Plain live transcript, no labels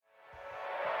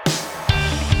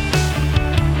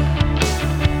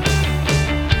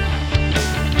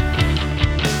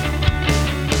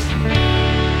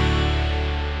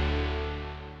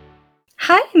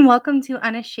and welcome to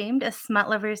Unashamed, a smut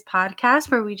lovers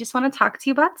podcast where we just want to talk to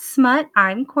you about smut.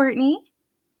 I'm Courtney.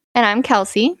 And I'm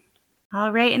Kelsey.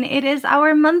 All right, and it is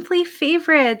our monthly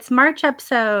favorites March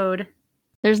episode.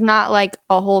 There's not like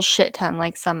a whole shit ton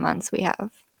like some months we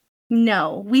have.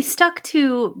 No, we stuck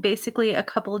to basically a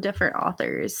couple different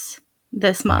authors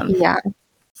this month. Yeah.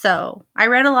 So I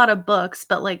read a lot of books,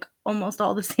 but like almost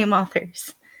all the same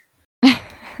authors. You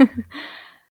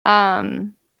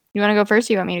want to go first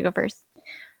or you want me to go first?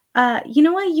 You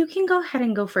know what? You can go ahead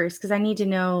and go first because I need to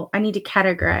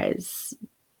categorize.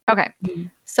 Okay.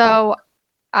 So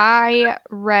I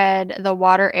read the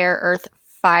Water, Air, Earth,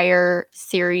 Fire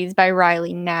series by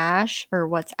Riley Nash, or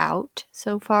what's out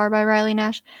so far by Riley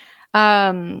Nash.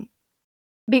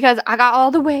 Because I got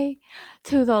all the way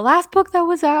to the last book that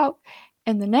was out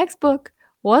and the next book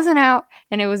wasn't out,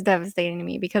 and it was devastating to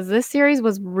me because this series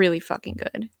was really fucking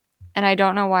good. And I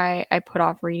don't know why I put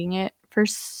off reading it for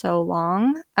so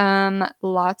long.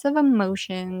 Lots of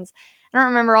emotions. I don't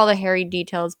remember all the hairy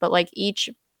details, but like each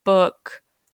book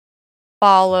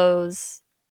follows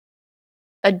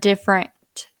a different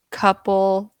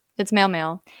couple. It's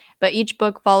male, but each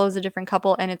book follows a different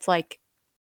couple, and it's like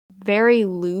very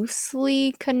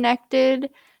loosely connected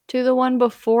to the one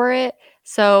before it.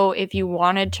 So if you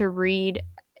wanted to read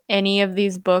any of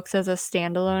these books as a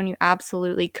standalone, you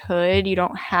absolutely could. You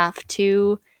don't have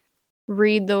to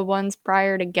read the ones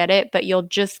prior to get it, but you'll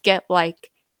just get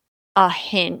like a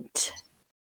hint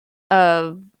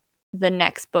of the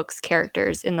next book's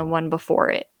characters in the one before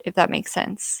it, if that makes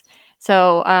sense.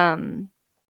 So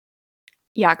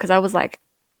yeah, because I was like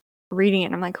reading it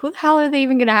and I'm like, who the hell are they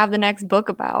even gonna have the next book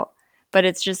about? But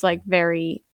it's just like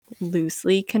very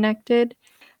loosely connected.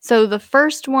 So the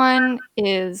first one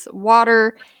is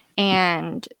water,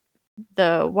 and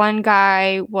the one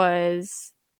guy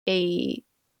was a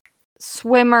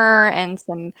swimmer and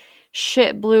some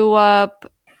shit blew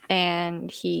up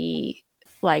and he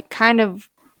like kind of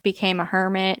became a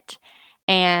hermit,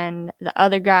 and the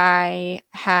other guy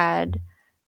had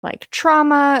like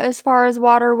trauma as far as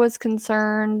water was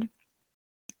concerned,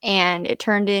 and it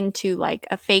turned into like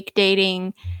a fake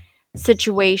dating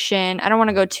situation. I don't want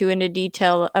to go too into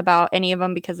detail about any of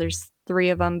them because there's 3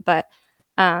 of them, but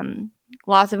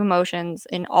lots of emotions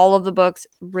in all of the books.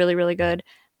 Really, really good.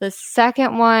 The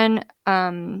second one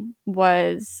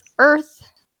was Earth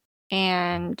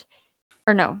Air.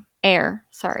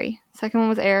 Sorry. Second one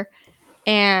was Air.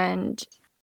 And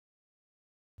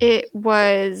it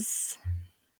was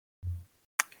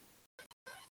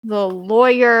the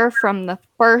lawyer from the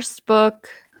first book.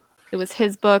 It was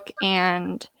his book,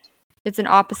 and it's an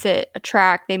opposite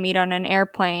attract. They meet on an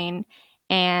airplane,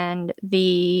 and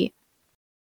the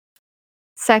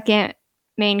second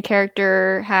main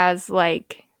character has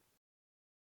like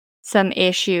some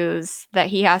issues that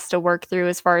he has to work through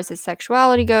as far as his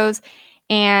sexuality goes,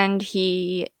 and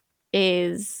he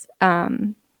is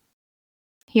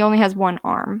he only has one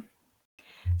arm.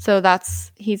 So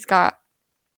he's got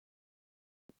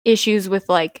issues with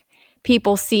like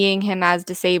people seeing him as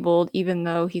disabled, even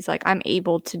though he's like, I'm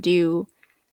able to do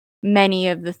many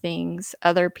of the things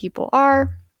other people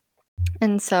are.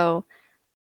 And so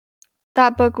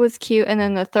that book was cute. And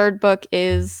then the third book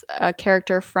is a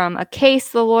character from a case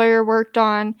the lawyer worked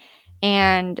on.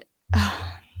 And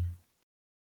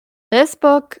this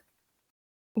book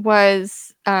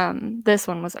was, this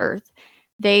one was Earth.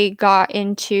 They got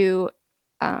into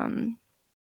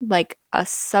like a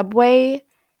subway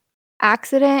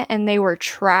accident and they were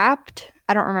trapped.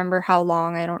 I don't remember how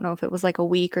long. I don't know if it was like a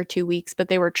week or 2 weeks, but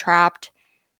they were trapped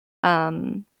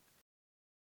in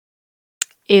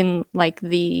like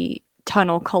the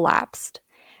tunnel collapsed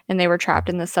and they were trapped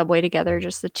in the subway together,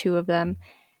 just the 2 of them.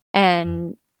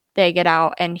 And they get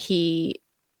out and he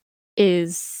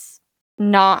is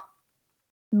not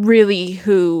really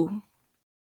who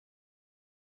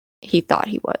he thought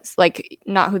he was, like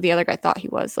not who the other guy thought he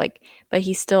was, like, but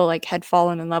he still like had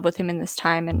fallen in love with him in this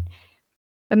time, and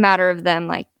a matter of them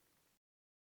like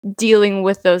dealing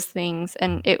with those things.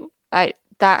 And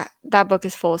that book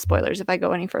is full of spoilers if I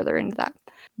go any further into that.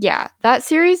 Yeah, that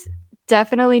series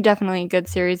definitely a good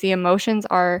series. The emotions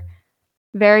are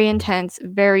very intense,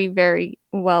 very, very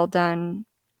well done.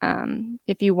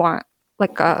 If you want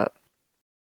like a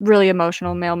really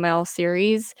emotional male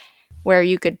series where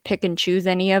you could pick and choose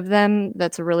any of them,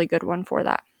 that's a really good one for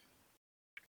that.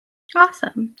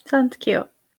 Awesome. Sounds cute.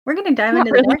 We're going to dive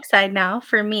into the dark side now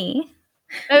for me.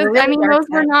 Really, I mean, those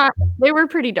were not, they were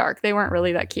pretty dark. They weren't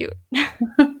really that cute.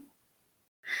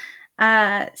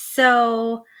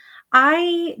 So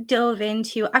I dove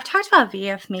into, I've talked about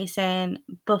V.F. Mason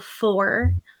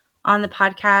before on the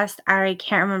podcast. I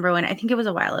can't remember when. I think it was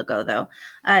a while ago though.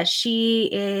 She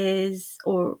is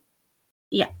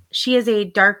a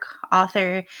dark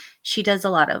author. She does a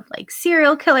lot of like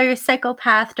serial killer,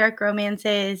 psychopath, dark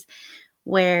romances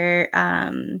where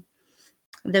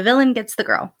the villain gets the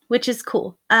girl, which is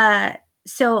cool.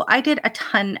 So I did a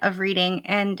ton of reading,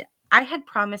 and I had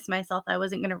promised myself I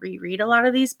wasn't going to reread a lot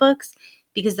of these books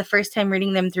because the first time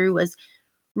reading them through was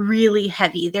really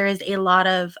heavy. There is a lot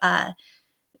of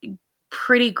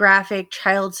pretty graphic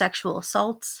child sexual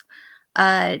assaults,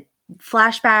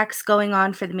 flashbacks going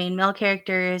on for the main male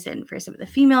characters and for some of the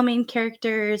female main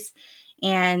characters,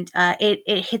 and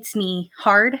it hits me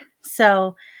hard.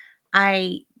 So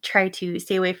I try to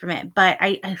stay away from it, but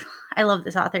I love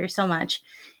this author so much,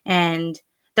 and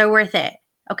they're worth it.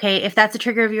 Okay, if that's a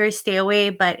trigger of yours, stay away.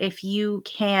 But if you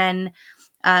can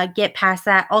get past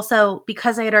that, also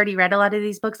because I had already read a lot of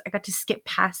these books, I got to skip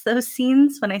past those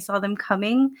scenes when I saw them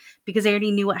coming because I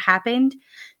already knew what happened.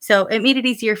 So it made it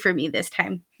easier for me this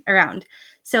time around.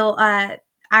 So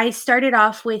I started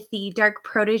off with the Dark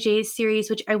Proteges series,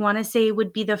 which I want to say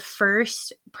would be the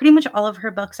first. Pretty much all of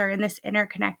her books are in this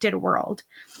interconnected world.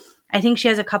 I think she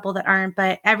has a couple that aren't,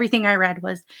 but everything I read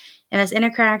was in this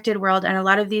interconnected world, and a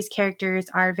lot of these characters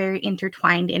are very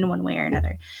intertwined in one way or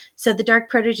another. So the Dark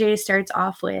Protege starts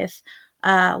off with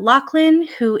Lachlan,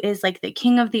 who is like the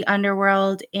king of the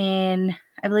underworld in,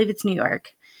 I believe it's New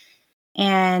York.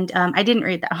 And I didn't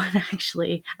read that one,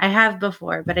 actually. I have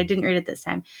before, but I didn't read it this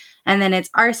time. And then it's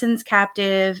Arson's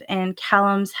Captive and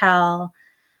Callum's Hell.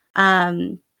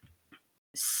 And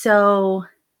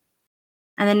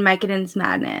then Mycadon's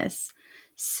Madness.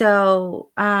 So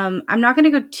I'm not going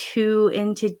to go too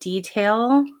into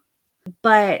detail,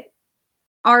 but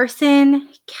Arson,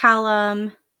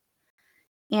 Callum,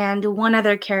 and one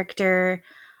other character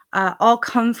all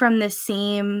come from the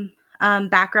same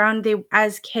background. They,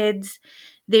 as kids,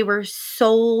 they were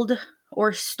sold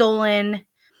or stolen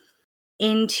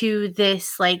into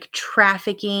this like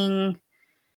trafficking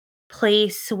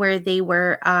place where they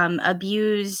were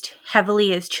abused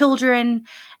heavily as children,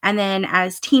 and then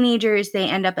as teenagers they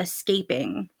end up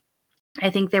escaping. I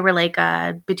think they were like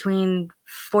between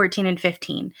 14 and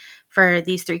 15 for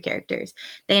these three characters.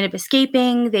 They end up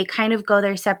escaping. They kind of go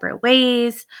their separate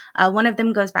ways. One of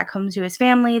them goes back home to his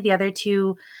family. The other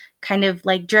two kind of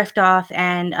like drift off,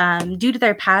 and due to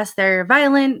their past, they're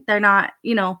violent. They're not,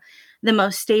 the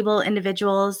most stable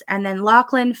individuals. And then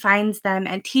Lachlan finds them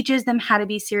and teaches them how to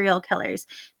be serial killers.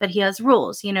 But he has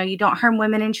rules. You don't harm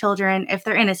women and children if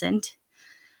they're innocent.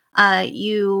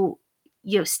 You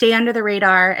stay under the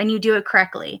radar and you do it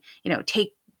correctly.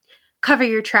 Cover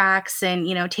your tracks and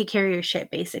take care of your shit,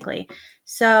 basically.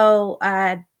 So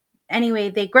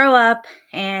anyway, they grow up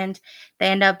and they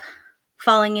end up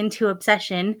falling into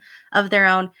obsession of their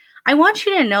own. I want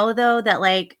you to know though that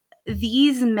like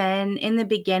these men in the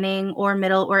beginning or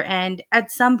middle or end,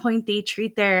 at some point they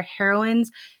treat their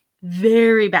heroines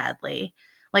very badly.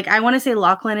 Like I want to say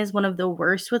Lachlan is one of the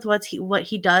worst with what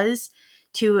he does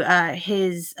to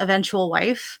his eventual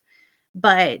wife,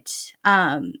 but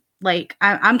like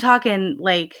I'm talking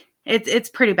like it's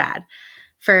pretty bad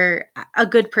for a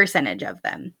good percentage of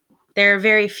them. There are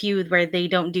very few where they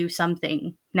don't do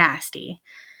something nasty.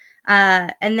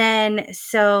 And then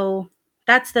so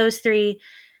that's those three.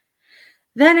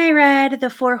 Then I read the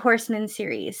Four Horsemen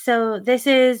series. So this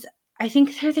is, I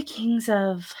think they're the kings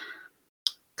of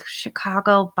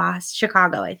Chicago,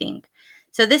 I think.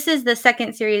 So this is the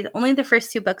second series. Only the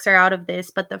first two books are out of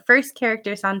this, but the first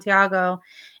character, Santiago,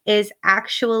 is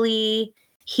actually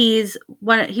he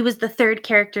was the third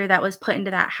character that was put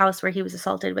into that house where he was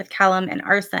assaulted with Callum and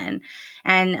Arson.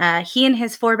 And he and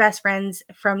his four best friends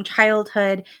from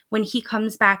childhood, when he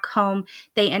comes back home,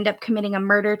 they end up committing a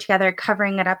murder together,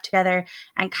 covering it up together,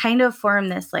 and kind of form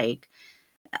this like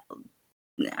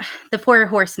the Four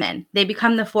Horsemen. They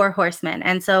become the Four Horsemen.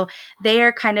 And so they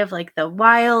are kind of like the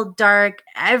wild, dark,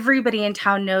 everybody in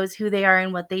town knows who they are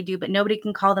and what they do, but nobody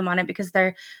can call them on it because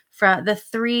they're from the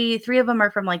three of them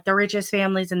are from like the richest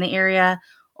families in the area,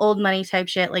 old money type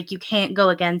shit. Like you can't go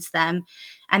against them.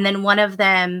 And then one of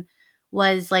them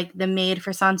was like the maid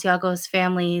for Santiago's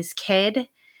family's kid.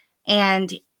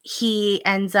 And he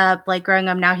ends up like growing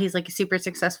up. Now he's like a super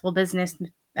successful business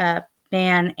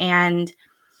man. And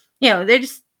they're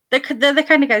just they're the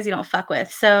kind of guys you don't fuck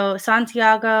with. So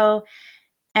Santiago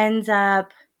ends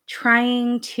up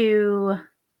trying to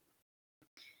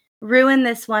ruin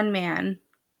this one man.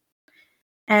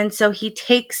 And so he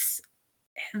takes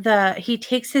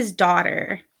his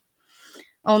daughter.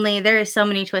 Only there is so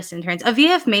many twists and turns. A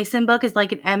V.F. Mason book is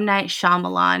like an M. Night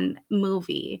Shyamalan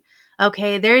movie.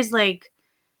 Okay, there's like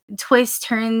twists,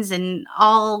 turns, and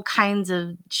all kinds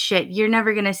of shit. You're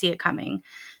never going to see it coming.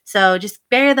 So just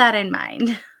bear that in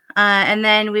mind. And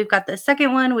then we've got the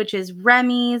second one, which is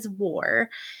Remy's War.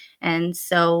 And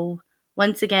so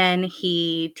once again,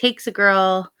 he takes a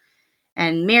girl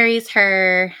and marries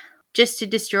her just to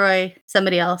destroy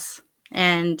somebody else.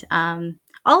 And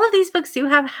all of these books do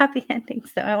have happy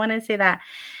endings, so I want to say that.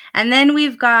 And then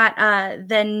we've got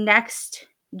the next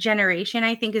generation,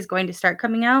 I think, is going to start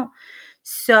coming out.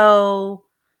 So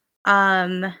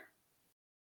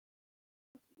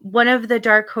one of the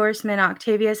Dark Horsemen,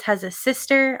 Octavius, has a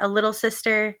sister, a little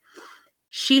sister.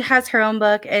 She has her own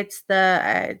book. It's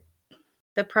the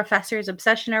Professor's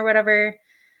Obsession or whatever.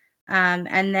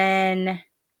 And then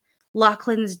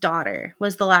Lachlan's Daughter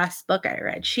was the last book I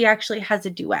read. She actually has a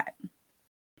duet.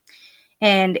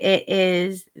 And it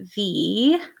is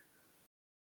the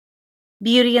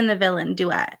Beauty and the Villain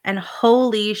duet. And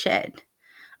holy shit.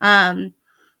 Oh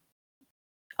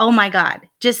my God.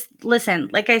 Just listen,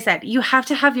 like I said, you have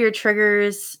to have your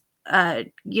triggers,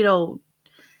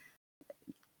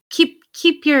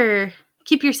 keep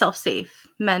yourself safe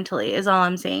mentally is all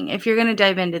I'm saying. If you're going to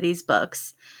dive into these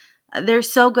books, they're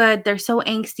so good. They're so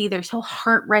angsty. They're so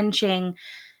heart-wrenching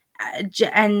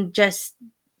and just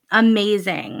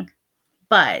amazing.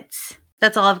 But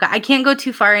that's all I've got. I can't go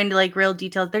too far into like real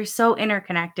details. They're so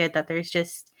interconnected that there's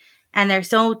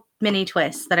so many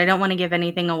twists that I don't want to give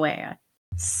anything away.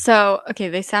 So, okay,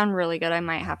 they sound really good. I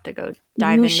might have to go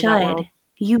dive into that world.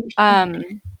 You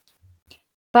should.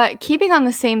 But keeping on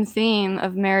the same theme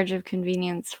of Marriage of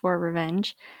Convenience for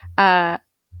Revenge, I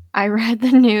read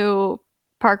the new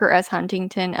Parker S.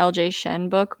 Huntington, L.J. Shen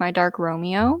book, My Dark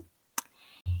Romeo.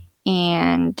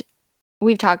 And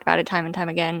we've talked about it time and time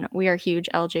again. We are huge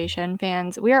L.J. Shen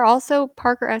fans. We are also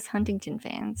Parker S. Huntington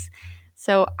fans.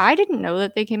 So I didn't know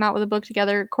that they came out with a book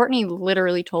together. Courtney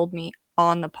literally told me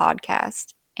on the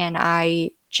podcast, and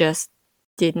I just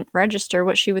didn't register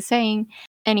what she was saying.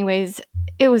 Anyways,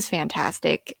 it was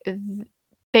fantastic.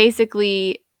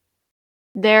 Basically,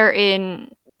 they're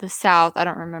in the South. I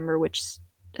don't remember which,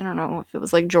 I don't know if it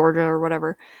was like Georgia or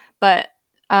whatever, but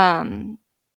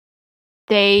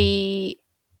they,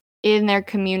 in their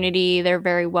community, they're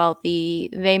very wealthy.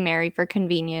 They marry for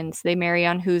convenience. They marry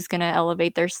on who's going to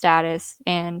elevate their status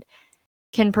and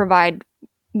can provide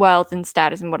wealth and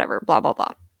status and whatever, blah, blah,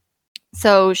 blah.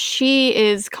 So she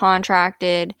is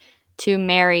contracted to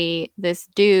marry this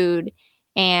dude,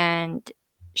 and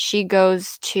she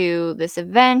goes to this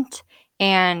event,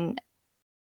 and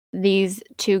these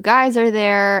two guys are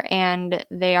there, and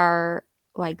they are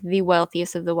like the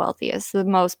wealthiest of the wealthiest, the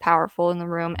most powerful in the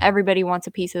room. Everybody wants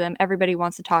a piece of them. Everybody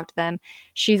wants to talk to them.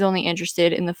 She's only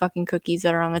interested in the fucking cookies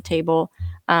that are on the table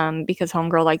because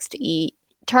homegirl likes to eat.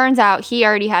 Turns out he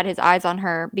already had his eyes on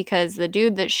her because the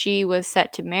dude that she was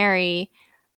set to marry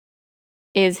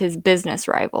is his business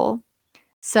rival.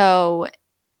 So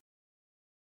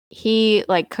he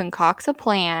like concocts a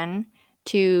plan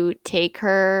to take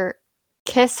her,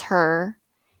 kiss her,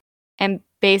 and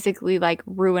basically like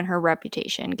ruin her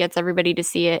reputation. Gets everybody to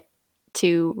see it,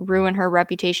 to ruin her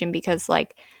reputation because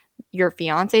like your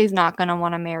fiance is not going to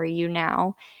want to marry you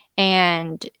now,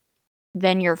 and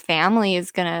then your family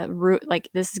is going to like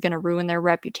this is going to ruin their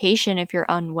reputation if you're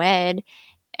unwed.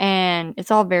 And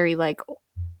it's all very like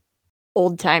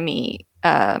old-timey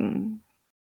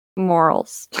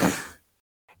morals.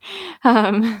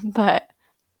 But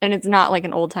and it's not like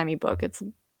an old-timey book, it's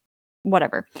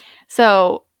whatever.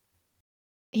 So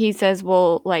he says,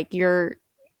 well, like you're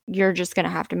just gonna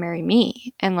have to marry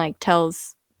me, and like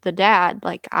tells the dad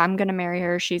like I'm gonna marry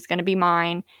her, she's gonna be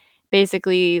mine.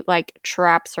 Basically like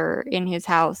traps her in his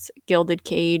house, gilded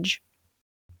cage,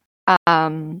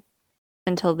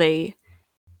 until they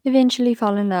eventually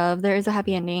fall in love. There is a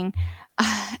happy ending.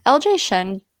 LJ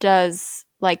Shen does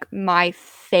like my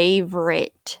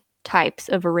favorite types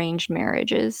of arranged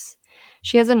marriages.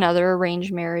 She has another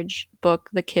arranged marriage book,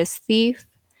 The Kiss Thief,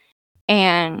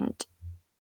 and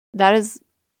that is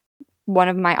one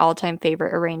of my all-time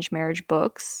favorite arranged marriage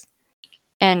books.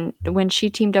 And when she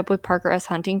teamed up with Parker S.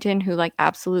 Huntington, who like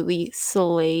absolutely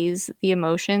slays the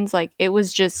emotions, like it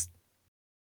was just,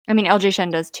 I mean, LJ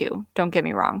Shen does too, don't get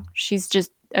me wrong. She's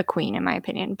just a queen in my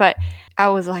opinion, but I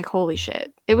was like, holy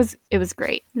shit. It was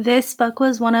great. This book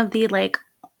was one of the like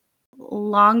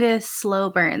longest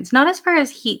slow burns, not as far as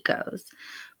heat goes,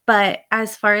 but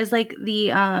as far as like the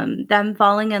them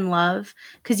falling in love,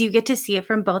 because you get to see it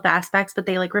from both aspects, but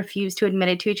they like refuse to admit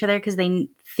it to each other because they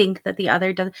think that the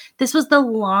other does. This was the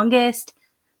longest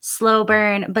slow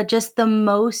burn, but just the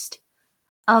most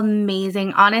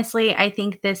amazing. Honestly, I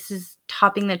think this is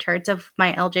topping the charts of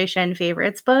my LJ Shen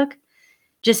favorites book,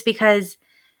 just because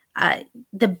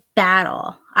the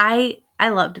battle. I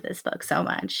loved this book so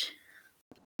much.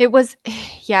 It was,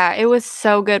 yeah, it was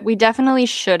so good. We definitely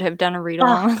should have done a read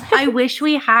along. I wish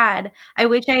we had. I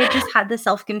wish I had just had the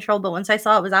self-control, but once I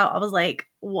saw it was out, I was like,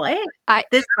 "What?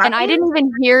 This I happened?" didn't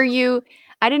even hear you.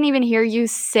 I didn't even hear you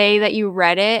say that you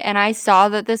read it, and I saw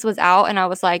that this was out, and I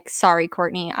was like, "Sorry,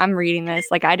 Courtney, I'm reading this."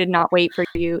 Like, I did not wait for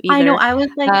you either. I know. I was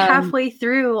like halfway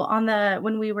through on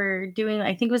when we were doing,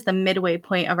 I think it was the midway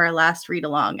point of our last read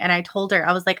along. And I told her,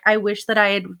 I was like, I wish that I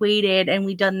had waited and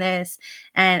we done this.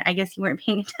 And I guess you weren't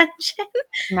paying attention.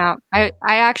 No, I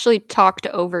actually talked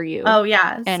over you. Oh,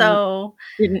 yeah. And So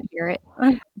didn't hear it.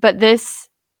 But this,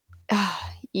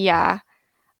 yeah,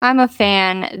 I'm a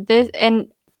fan. This,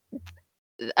 and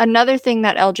another thing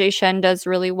that LJ Shen does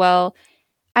really well,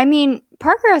 I mean,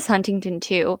 Parker S. Huntington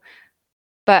too,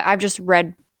 but I've just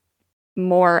read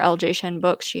more LJ Shen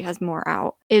books. She has more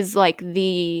out. Is like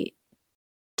the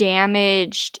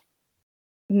damaged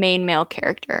main male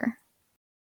character,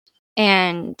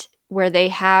 and where they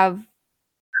have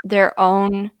their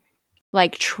own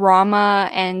like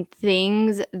trauma and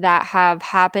things that have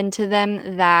happened to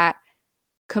them that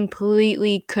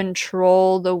completely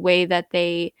control the way that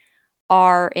they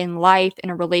are in life, in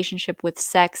a relationship, with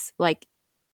sex, like,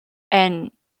 and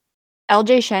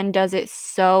LJ Shen does it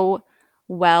so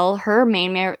well. Her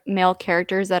main male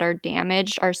characters that are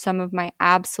damaged are some of my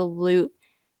absolute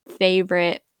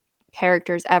favorite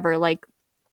characters ever. Like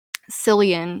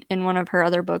Cillian in one of her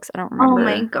other books. I don't remember. oh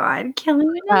my God,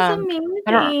 Killian is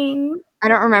amazing. I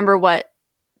don't remember what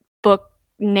book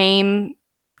name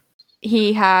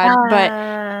he had,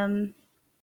 but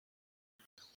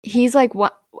he's like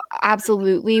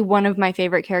absolutely one of my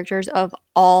favorite characters of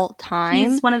all time.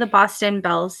 He's one of the Boston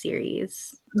Belle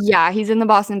series. Yeah, he's in the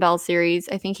Boston Belle series.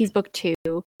 I think he's book 2.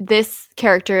 This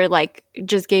character like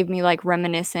just gave me like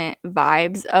reminiscent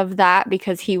vibes of that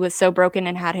because he was so broken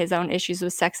and had his own issues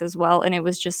with sex as well. And it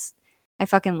was just, I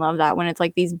fucking love that when it's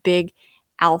like these big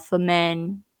alpha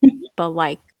men, but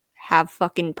like have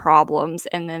fucking problems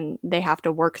and then they have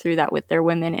to work through that with their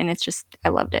women. And it's just, I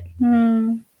loved it.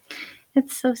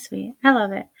 It's so sweet. I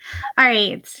love it. All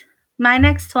right. My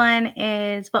next one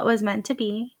is What Was Meant to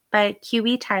Be by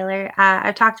QB Tyler.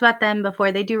 I've talked about them before.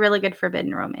 They do really good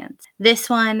forbidden romance. This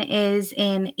one is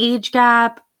in age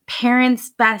gap, parents'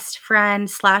 best friend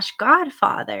 /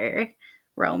 godfather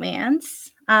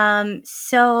romance.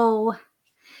 So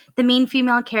the main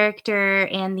female character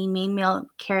and the main male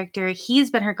character,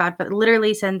 he's been her godfather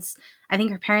literally since I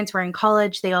think her parents were in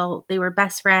college. They were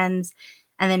best friends.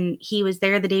 And then he was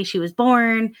there the day she was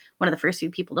born, one of the first few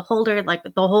people to hold her, like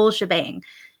the whole shebang.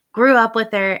 Grew up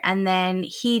with her, and then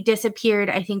he disappeared,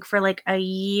 I think, for like a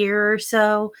year or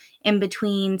so in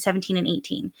between 17 and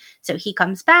 18. So he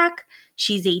comes back,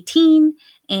 she's 18,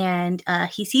 and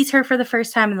he sees her for the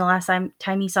first time. And the last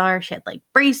time he saw her, she had like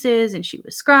braces and she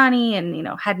was scrawny and,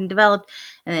 hadn't developed.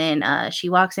 And then she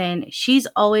walks in. She's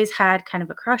always had kind of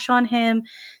a crush on him.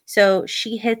 So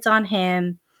she hits on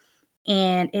him.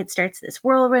 And it starts this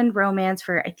whirlwind romance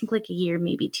for, I think, like a year,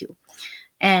 maybe 2.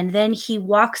 And then he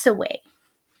walks away.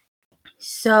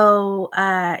 So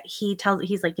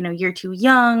he's like, you're too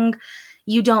young.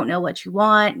 You don't know what you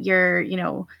want. You're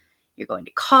going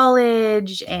to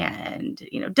college and,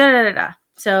 da-da-da-da.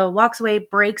 So walks away,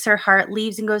 breaks her heart,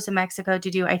 leaves and goes to Mexico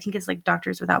to do, I think it's like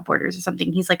Doctors Without Borders or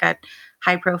something. He's like a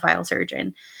high-profile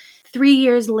surgeon. 3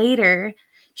 years later,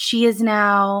 she is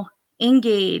now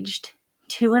engaged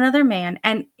to another man.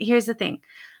 And here's the thing.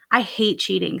 I hate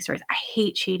cheating stories. I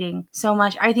hate cheating so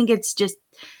much. I think it's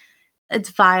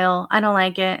vile. I don't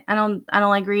like it. I don't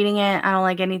like reading it. I don't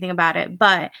like anything about it.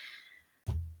 But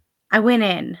I went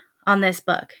in on this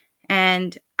book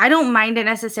and I don't mind it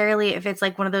necessarily if it's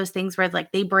like one of those things where it's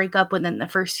like they break up within the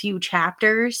first few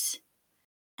chapters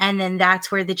and then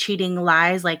that's where the cheating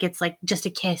lies. Like it's like just a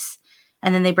kiss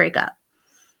and then they break up.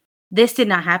 This did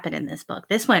not happen in this book.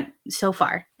 This went so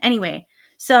far. Anyway,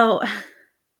 so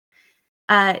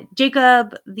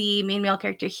Jacob, the main male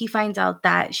character, he finds out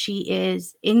that she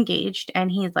is engaged and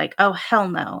he's like, oh, hell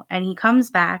no. And he comes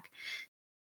back,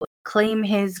 claim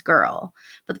his girl.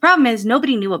 But the problem is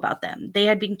nobody knew about them. They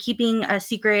had been keeping a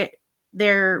secret,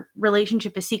 their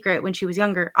relationship a secret when she was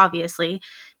younger, obviously,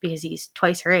 because he's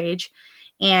twice her age.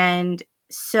 And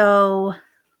so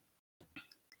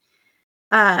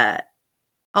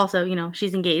also,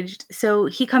 she's engaged. So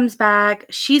he comes back.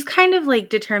 She's kind of like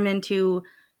determined to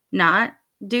not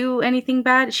do anything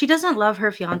bad. She doesn't love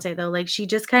her fiance though. Like she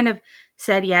just kind of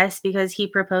said yes because he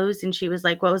proposed and she was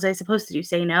like, what was I supposed to do?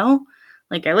 Say no?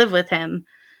 Like I live with him.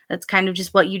 That's kind of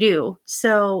just what you do.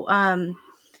 So,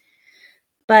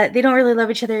 but they don't really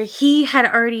love each other.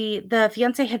 The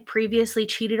fiance had previously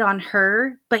cheated on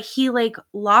her, but he like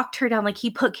locked her down. Like he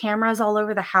put cameras all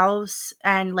over the house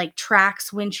and like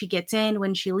tracks when she gets in,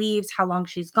 when she leaves, how long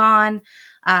she's gone.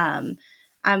 Um,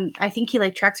 I think he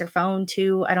like tracks her phone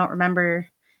too. I don't remember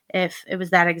if it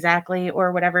was that exactly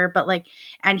or whatever, but like,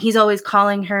 and he's always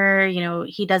calling her.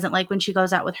 He doesn't like when she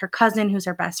goes out with her cousin, who's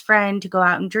her best friend, to go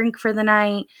out and drink for the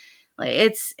night. Like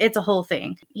it's a whole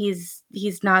thing. He's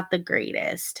not the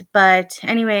greatest. But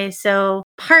anyway, so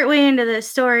partway into the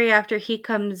story, after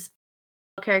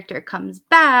character comes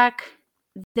back,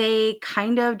 they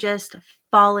kind of just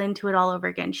fall into it all over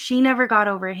again. She never got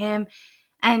over him.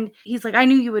 And he's like, I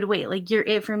knew you would wait. Like, you're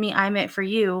it for me. I'm it for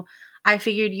you. I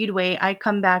figured you'd wait. I'd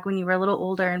come back when you were a little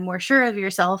older and more sure of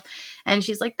yourself. And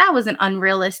she's like, that was an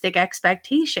unrealistic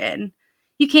expectation.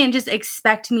 You can't just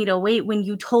expect me to wait when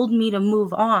you told me to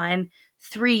move on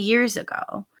 3 years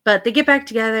ago. But they get back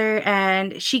together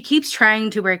and she keeps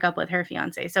trying to break up with her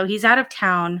fiance. So he's out of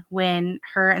town when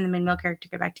her and the main male character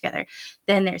get back together.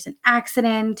 Then there's an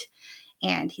accident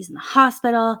and he's in the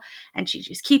hospital and she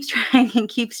just keeps trying and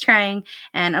keeps trying.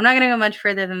 And I'm not going to go much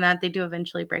further than that. They do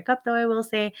eventually break up, though. I will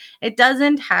say it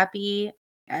doesn't happy.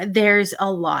 There's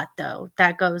a lot though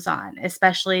that goes on,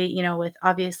 especially, with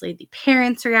obviously the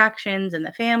parents' reactions and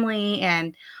the family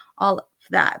and all of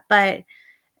that. But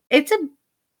it's a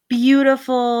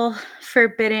beautiful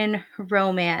forbidden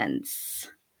romance.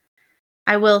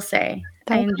 I will say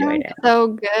I That enjoyed sounds it. so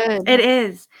good. It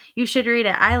is. You should read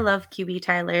it. I love QB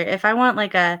Tyler. If I want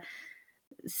like a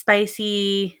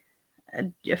spicy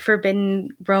forbidden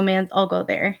romance, I'll go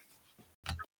there.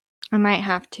 I might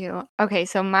have to. Okay,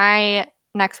 so my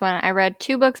next one, I read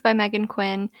 2 books by Megan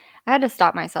Quinn. I had to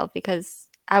stop myself because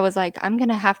I was like, I'm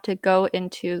gonna have to go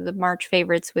into the March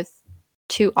favorites with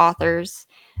 2 authors,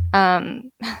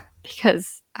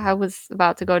 because I was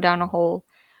about to go down a whole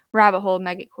rabbit hole of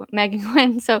Megan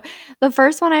Quinn. So the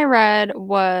first one I read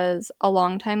was A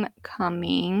Long Time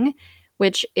Coming,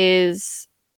 which is,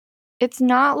 it's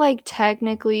not like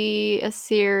technically a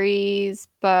series,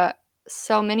 but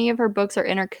so many of her books are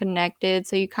interconnected,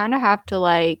 so you kind of have to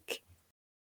like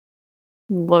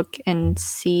look and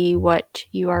see what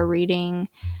you are reading.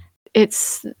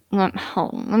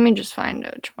 Hold on, let me just find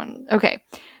out which one. Okay,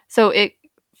 so it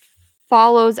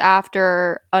follows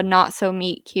after A Not So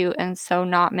Meet Cute and So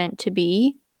Not Meant to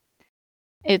Be.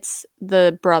 It's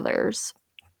the brothers.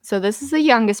 So this is the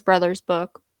youngest brother's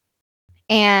book,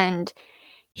 and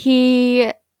he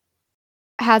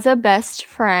has a best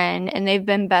friend and they've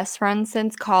been best friends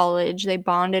since college. They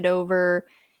bonded over,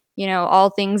 all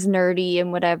things nerdy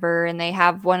and whatever, and they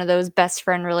have one of those best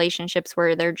friend relationships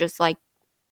where they're just like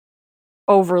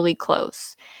overly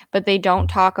close, but they don't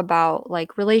talk about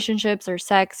like relationships or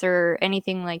sex or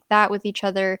anything like that with each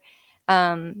other.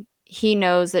 He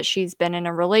knows that she's been in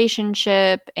a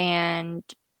relationship, and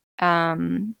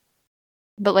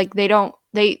but like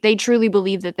they truly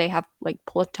believe that they have like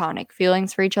platonic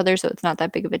feelings for each other, so it's not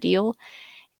that big of a deal.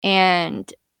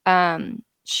 And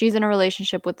she's in a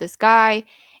relationship with this guy,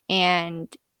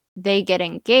 and they get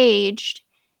engaged,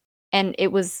 and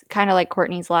it was kind of like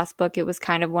Courtney's last book. It was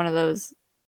kind of one of those,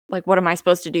 like, what am I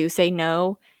supposed to do? Say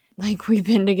no? Like, we've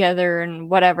been together and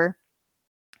whatever.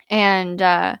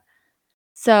 And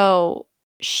so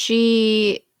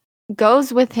she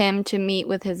goes with him to meet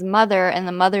with his mother, and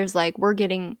the mother's like, we're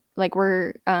gonna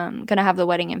have the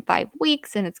wedding in 5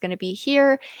 weeks, and it's gonna be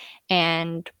here,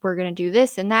 and we're gonna do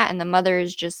this and that. And the mother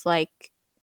is just like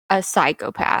a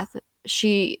psychopath.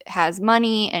 She has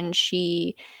money, and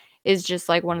she is just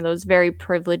like one of those very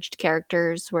privileged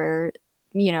characters where,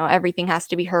 everything has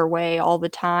to be her way all the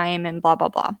time and blah blah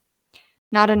blah.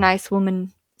 Not a nice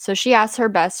woman. So she asks her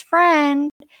best friend,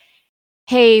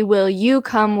 hey, will you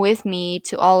come with me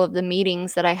to all of the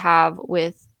meetings that I have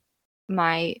with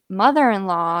my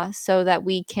mother-in-law so that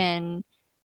we can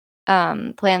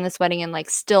plan this wedding and like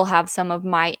still have some of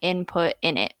my input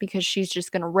in it, because she's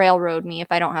just going to railroad me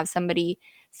if I don't have somebody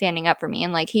standing up for me.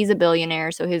 And like, he's a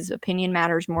billionaire, so his opinion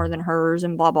matters more than hers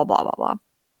and blah blah blah blah blah,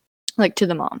 like, to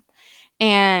the mom.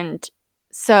 And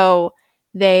so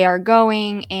they are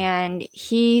going, and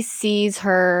he sees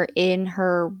her in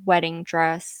her wedding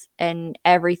dress, and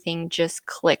everything just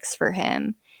clicks for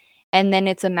him. And then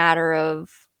it's a matter of,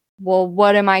 well,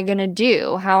 what am I going to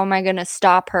do? How am I going to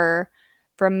stop her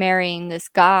from marrying this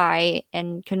guy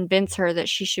and convince her that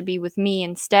she should be with me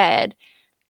instead?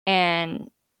 And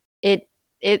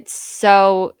it's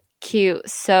so cute,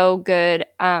 so good.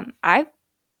 I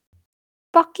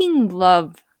fucking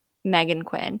love Megan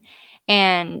Quinn.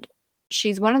 And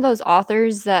she's one of those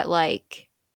authors that, like,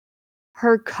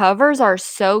 her covers are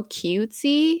so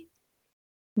cutesy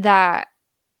that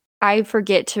I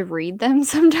forget to read them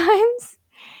sometimes.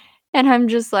 And I'm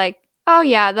just like, oh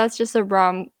yeah, that's just a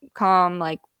rom-com,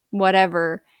 like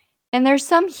whatever. And there's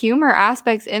some humor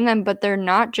aspects in them, but they're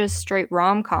not just straight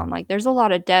rom-com. Like there's a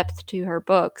lot of depth to her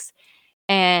books.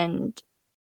 And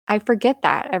I forget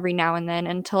that every now and then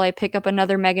until I pick up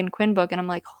another Megan Quinn book and I'm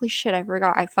like, holy shit, I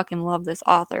forgot I fucking love this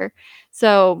author.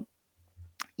 So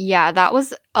yeah, that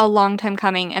was a long time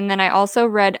coming. And then I also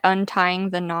read Untying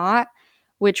the Knot,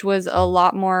 which was a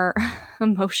lot more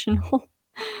emotional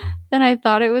than I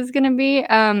thought it was going to be.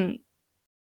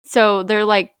 So they're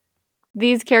like,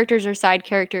 these characters are side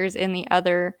characters in the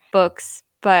other books,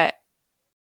 but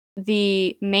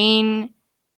the main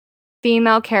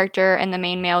female character and the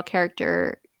main male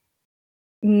character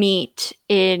meet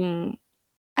in,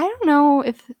 I don't know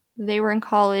if they were in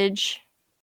college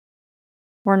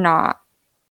or not.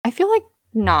 I feel like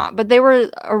not, but they were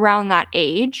around that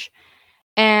age.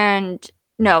 And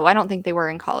no, I don't think they were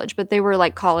in college, but they were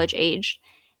like college age.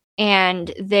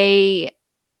 And they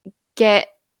get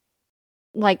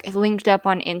like linked up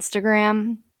on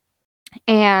Instagram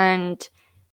and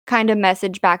kind of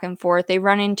message back and forth. They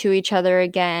run into each other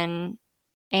again,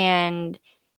 and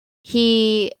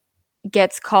he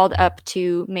gets called up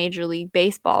to Major League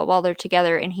Baseball while they're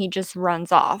together, and he just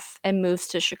runs off and moves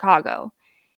to Chicago.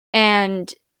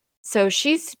 And so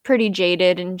she's pretty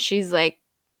jaded, and she's like,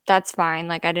 that's fine.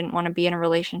 Like, I didn't want to be in a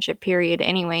relationship, period,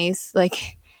 anyways.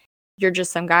 Like, you're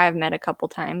just some guy I've met a couple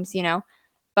times, you know?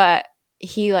 But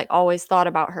he, like, always thought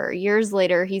about her. Years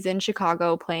later, he's in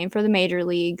Chicago playing for the major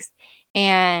leagues,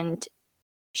 and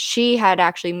she had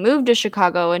actually moved to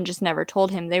Chicago and just never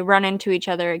told him. They run into each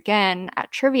other again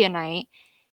at trivia night,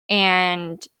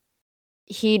 and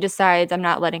he decides, I'm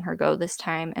not letting her go this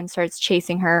time, and starts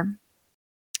chasing her.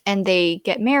 And they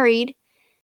get married.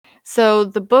 So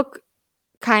the book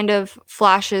kind of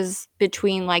flashes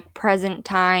between like present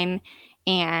time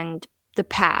and the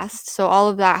past. So all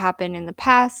of that happened in the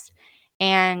past,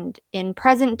 and in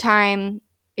present time,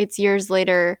 it's years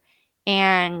later,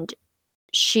 and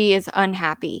she is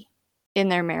unhappy in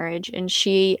their marriage, and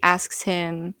she asks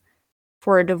him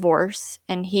for a divorce,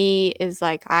 and he is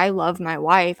like, I love my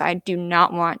wife. I do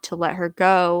not want to let her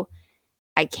go.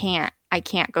 I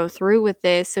can't go through with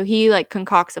this. So he like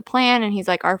concocts a plan, and he's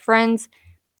like, our friends,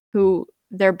 who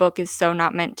their book is so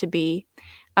not meant to be,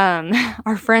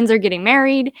 our friends are getting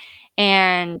married,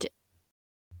 and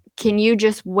can you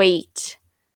just wait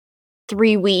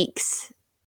 3 weeks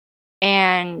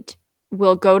and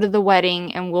we'll go to the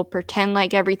wedding and we'll pretend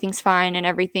like everything's fine and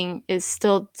everything is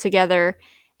still together.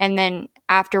 And then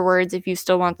afterwards, if you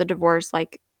still want the divorce,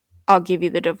 like, I'll give you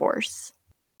the divorce.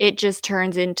 It just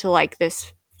turns into like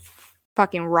this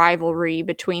fucking rivalry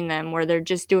between them where they're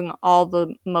just doing all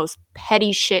the most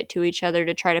petty shit to each other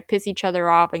to try to piss each other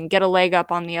off and get a leg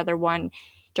up on the other one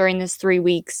during this 3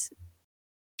 weeks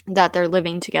that they're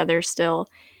living together still.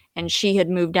 And she had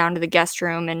moved down to the guest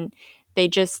room, and they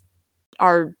just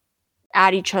are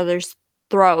at each other's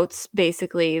throats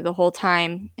basically the whole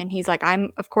time. And he's like,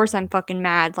 of course I'm fucking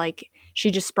mad. Like,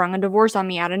 she just sprung a divorce on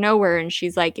me out of nowhere. And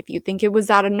she's like, if you think it was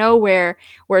out of nowhere,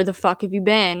 where the fuck have you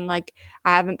been? Like,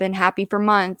 I haven't been happy for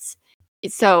months.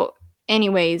 So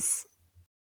anyways,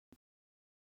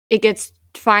 it gets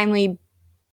finally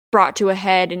brought to a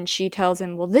head, and she tells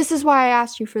him, well, this is why I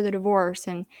asked you for the divorce,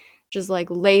 and just like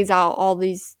lays out all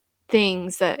these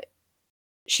things that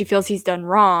she feels he's done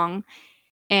wrong.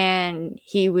 And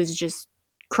he was just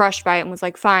crushed by it and was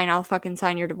like, fine, I'll fucking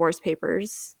sign your divorce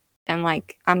papers. And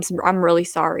like, I'm really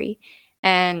sorry.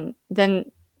 And then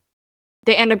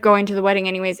they end up going to the wedding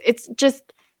anyways. It's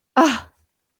just,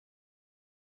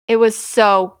 it was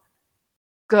so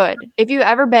good. If you've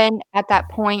ever been at that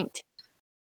point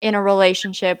in a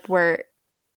relationship where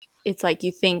it's like,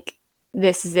 you think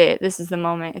this is it, this is the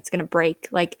moment it's going to break.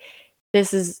 Like,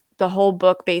 this is, the whole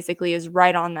book basically is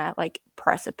right on that like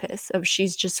precipice of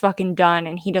she's just fucking done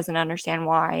and he doesn't understand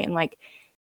why. And like,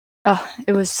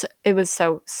 it was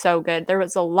so good. There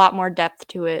was a lot more depth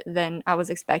to it than I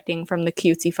was expecting from the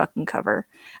cutesy fucking cover.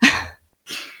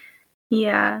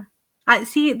 Yeah. I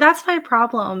see, that's my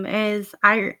problem is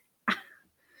I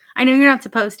know you're not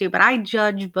supposed to, but I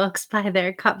judge books by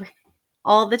their cover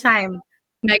all the time.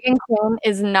 Megan Quinn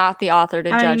is not the author to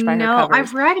judge by her covers.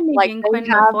 I've read Megan Quinn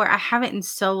before. I haven't in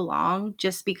so long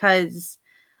just because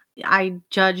I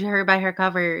judge her by her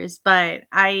covers, but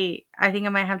I think I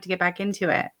might have to get back into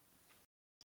it.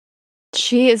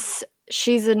 She's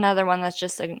another one that's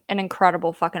just an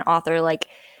incredible fucking author. Like,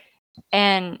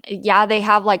 and yeah, they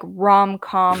have like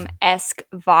rom-com-esque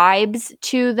vibes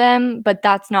to them, but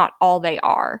that's not all they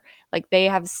are. Like, they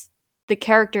have the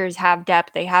characters have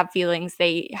depth, they have feelings,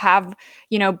 they have,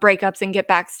 you know, breakups and get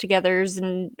backs togethers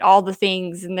and all the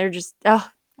things, and they're just, oh,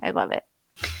 I love it.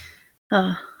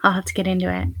 Oh, I'll have to get into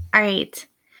it. All right.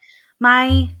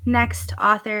 My next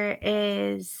author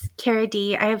is Cara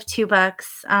D. I have 2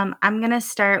 books. I'm going to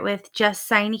start with Just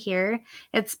Sign Here.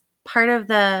 It's part of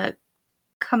the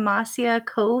Camasia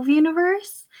Cove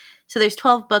universe. So there's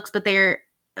 12 books, but they're,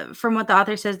 from what the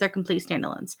author says, they're complete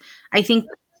standalones. I think.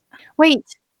 Wait,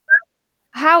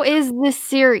 how is this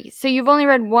series? So you've only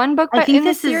read one book in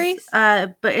this series?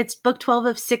 But it's book 12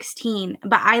 of 16.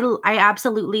 But I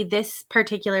absolutely, this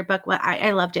particular book,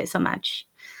 I loved it so much.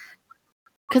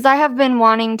 Because I have been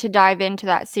wanting to dive into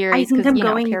that series. I think I'm you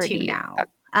know, going Cara to D. now.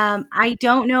 I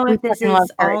don't know if this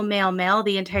is all male,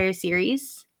 the entire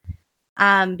series.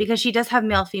 Because she does have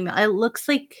male, female. It looks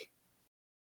like,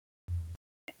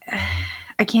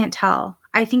 I can't tell.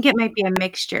 I think it might be a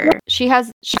mixture. She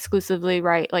exclusively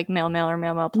write like male or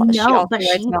male plus. No, but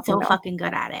she's so fucking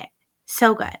good at it.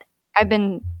 So good. I've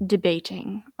been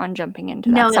debating on jumping into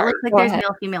that. No, it looks like there's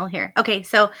male, female here. Okay,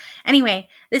 so anyway,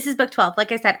 this is book 12.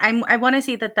 Like I said, I want to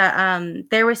see that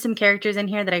there were some characters in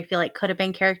here that I feel like could have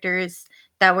been characters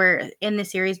that were in the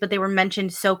series, but they were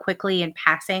mentioned so quickly in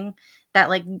passing that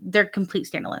like they're complete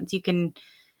standalones.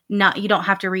 You don't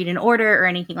have to read in order or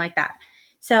anything like that.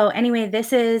 So anyway,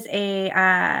 this is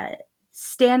a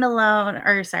standalone,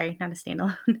 or sorry, not a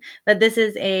standalone, but this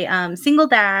is a single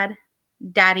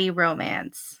daddy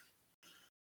romance.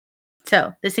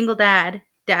 So the single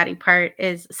daddy part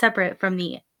is separate from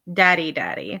the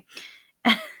daddy.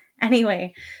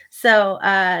 Anyway, so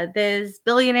this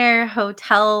billionaire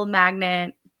hotel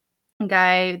magnate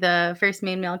guy, the first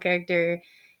main male character,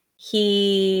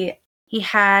 he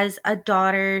has a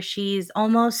daughter. She's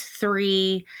almost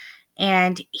 3,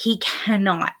 and he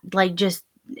cannot,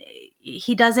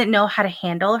 he doesn't know how to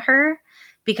handle her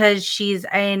because she's,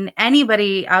 and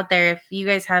anybody out there, if you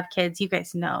guys have kids, you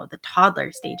guys know the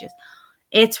toddler stages.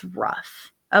 It's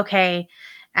rough. Okay.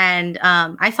 And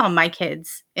I saw my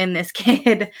kids in this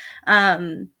kid.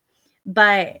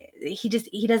 But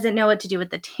he doesn't know what to do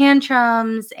with the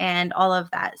tantrums and all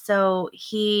of that. So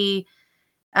he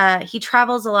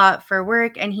travels a lot for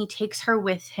work, and he takes her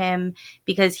with him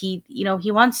because he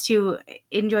wants to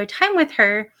enjoy time with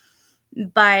her,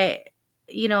 but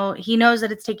he knows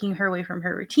that it's taking her away from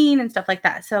her routine and stuff like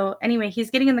that. So anyway,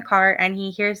 he's getting in the car and he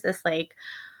hears this, like,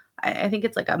 I think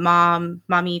it's like a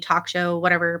mommy talk show,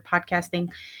 whatever, podcast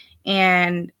thing.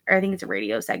 Or I think it's a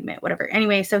radio segment, whatever.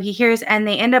 Anyway, so he hears, and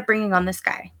they end up bringing on this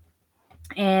guy.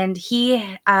 And he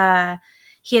had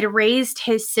raised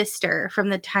his sister from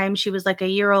the time she was like a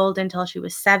year old until she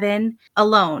was 7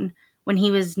 alone. When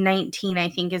he was 19, I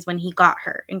think, is when he got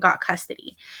her and got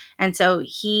custody. And so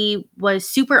he was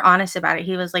super honest about it.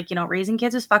 He was like, raising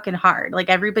kids is fucking hard. Like,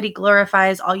 everybody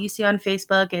glorifies, all you see on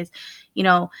Facebook is,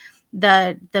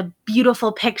 the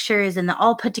beautiful pictures and the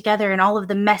all put together, and all of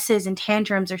the messes and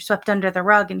tantrums are swept under the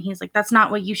rug. And he's like, that's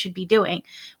not what you should be doing.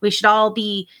 We should all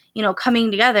be, coming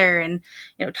together and,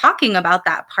 talking about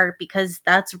that part, because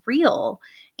that's real.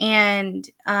 And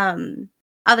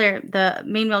the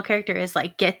main male character is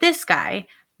like, get this guy,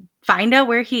 find out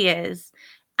where he is.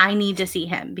 I need to see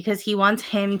him, because he wants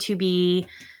him to be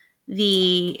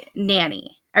the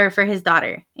nanny or for his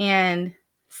daughter. And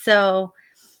so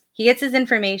he gets his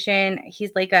information.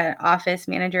 He's like an office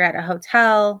manager at a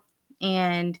hotel,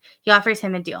 and he offers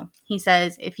him a deal. He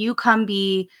says, if you come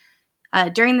be,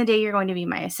 during the day, you're going to be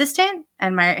my assistant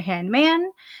and my right-hand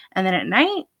man. And then at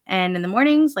night and in the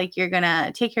mornings, like, you're going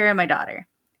to take care of my daughter.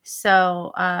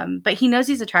 So, but he knows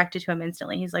he's attracted to him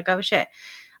instantly. He's like, oh shit.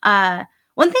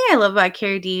 One thing I love about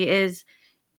Cara D is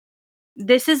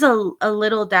this is a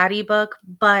little daddy book,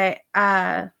 but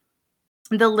the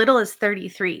little is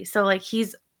 33. So like,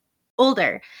 he's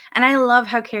older. And I love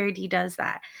how Cara D does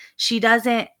that. She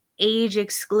doesn't age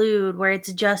exclude where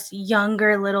it's just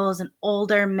younger littles and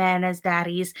older men as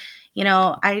daddies.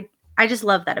 I just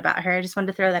love that about her. I just wanted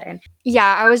to throw that in.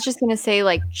 Yeah, I was just going to say,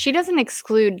 like, she doesn't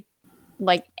exclude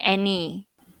like any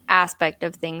aspect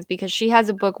of things, because she has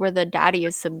a book where the daddy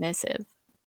is submissive.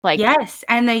 Like, yes,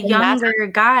 and the younger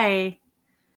guy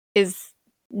is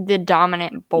the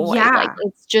dominant boy. Yeah. Like,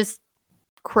 it's just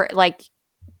like,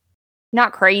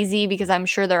 not crazy, because I'm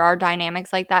sure there are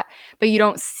dynamics like that, but you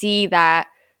don't see that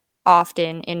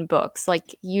often in books.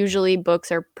 Like, usually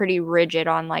books are pretty rigid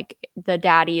on like the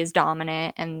daddy is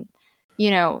dominant and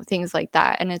things like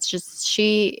that. And it's just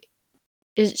she's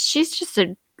just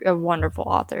a wonderful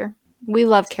author. We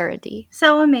love Cara D.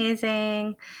 So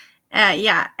amazing.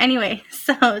 Yeah. Anyway,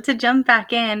 so to jump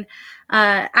back in,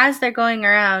 as they're going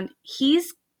around,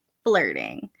 he's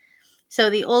flirting. So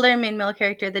the older main male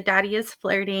character, the daddy, is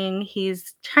flirting.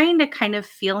 He's trying to kind of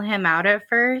feel him out at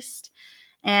first.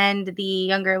 And the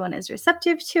younger one is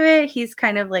receptive to it. He's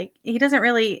kind of like, he doesn't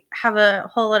really have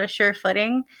a whole lot of sure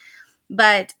footing.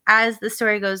 But as the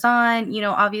story goes on,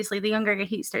 obviously the younger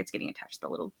he starts getting attached to the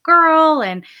little girl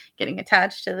and getting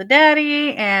attached to the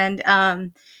daddy. And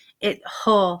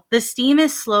the steam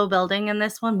is slow building in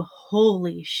this one. But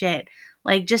holy shit.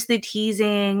 Like just the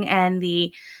teasing and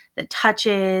the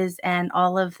touches and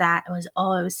all of that. It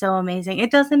was so amazing.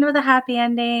 It does end with a happy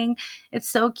ending. It's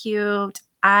so cute.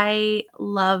 I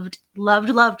loved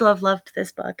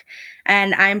this book.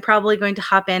 And I'm probably going to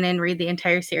hop in and read the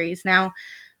entire series now.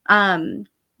 And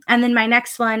then my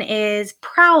next one is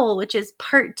Prowl, which is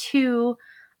part 2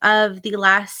 of the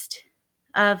last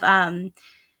of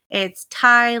it's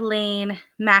Ty, Lane,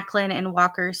 Macklin, and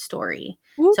Walker's story.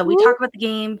 Woo-hoo. So we talk about the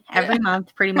game every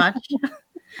month, pretty much.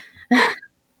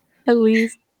 At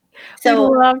least.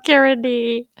 So we love Cara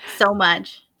D. So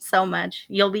much.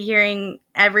 You'll be hearing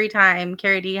every time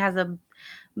Cara D has a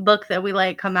book that we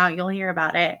like come out, you'll hear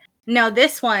about it. Now,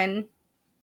 this one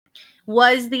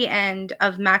was the end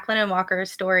of Macklin and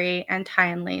Walker's story and Ty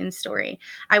and Lane's story.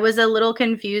 I was a little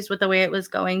confused with the way it was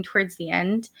going towards the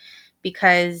end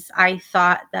because I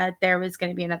thought that there was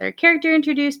going to be another character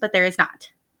introduced, but there is not.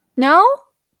 No?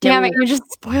 Damn it, you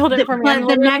just spoiled it for me. I'm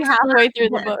literally halfway through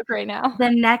the book right now. The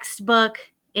next book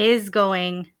is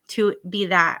going to be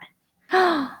that.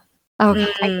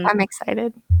 Okay, I'm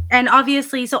excited. And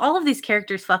obviously, so all of these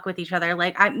characters fuck with each other.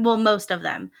 Like, most of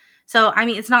them. So, I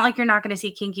mean, it's not like you're not going to see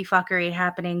kinky fuckery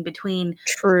happening between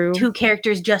two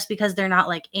characters just because they're not,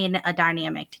 like, in a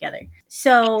dynamic together.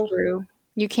 So, true.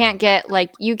 You can't get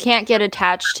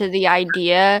attached to the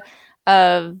idea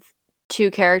of two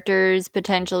characters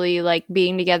potentially, like,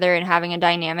 being together and having a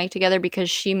dynamic together because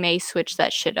she may switch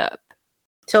that shit up.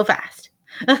 So fast.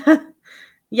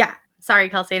 Yeah. Sorry,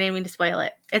 Kelsey. I didn't mean to spoil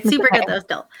it. It's super good, though,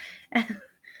 still.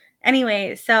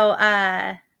 Anyway, so,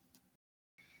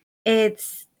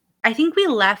 I think we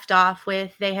left off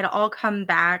with they had all come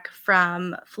back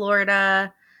from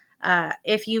Florida.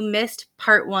 If you missed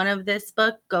part 1 of this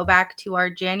book, go back to our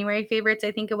January favorites,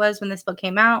 I think it was, when this book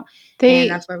came out. And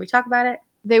that's where we talk about it.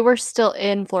 They were still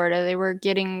in Florida. They were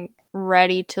getting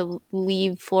ready to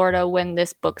leave Florida when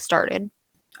this book started.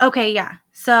 Okay, yeah.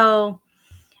 So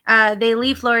they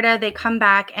leave Florida, they come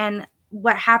back, and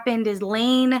what happened is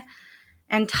Lane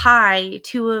and Ty,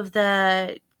 2 of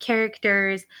the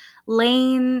characters,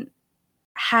 Lane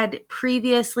had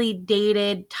previously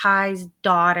dated Ty's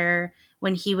daughter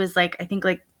when he was like, I think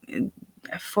like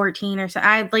 14 or so.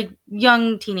 Like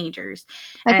young teenagers.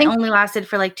 And it only lasted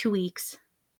for like 2 weeks.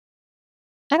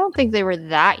 I don't think they were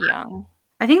that young.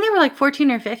 I think they were like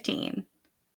 14 or 15.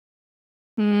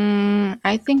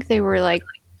 I think they were like,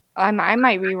 I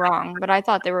might be wrong, but I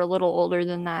thought they were a little older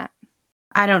than that.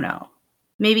 I don't know.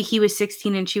 Maybe he was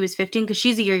 16 and she was 15 because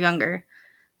she's a year younger.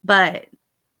 But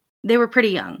they were pretty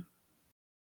young.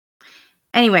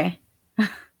 Anyway,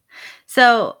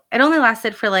 so it only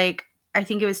lasted for like, I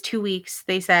think it was 2 weeks,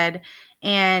 they said,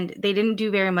 and they didn't do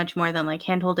very much more than like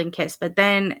handhold and kiss. But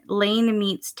then Lane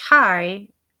meets Ty,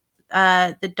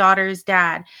 the daughter's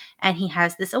dad, and he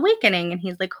has this awakening and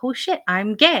he's like, oh shit,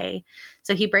 I'm gay.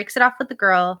 So he breaks it off with the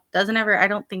girl, I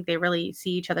don't think they really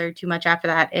see each other too much after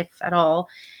that, if at all.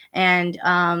 And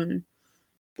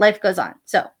life goes on.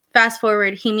 So fast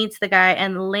forward, he meets the guy,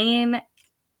 and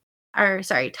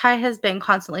Ty has been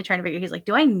constantly trying to figure, he's like,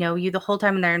 do I know you the whole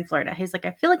time they're in Florida? He's like,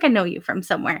 I feel like I know you from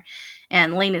somewhere.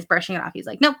 And Lane is brushing it off. He's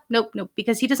like, nope.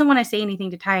 Because he doesn't want to say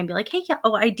anything to Ty and be like, hey, yeah,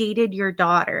 I dated your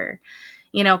daughter.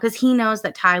 Because he knows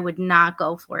that Ty would not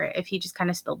go for it if he just kind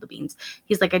of spilled the beans.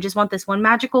 He's like, I just want this one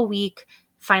magical week,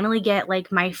 finally get like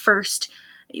my first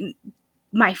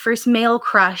male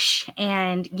crush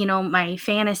and, my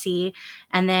fantasy,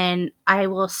 and then I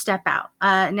will step out.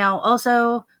 Now,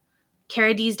 also,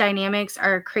 Cara D's dynamics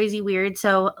are crazy weird.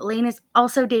 So Lane is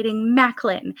also dating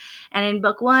Macklin. And in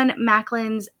book 1,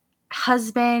 Macklin's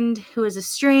husband, who is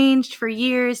estranged for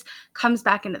years, comes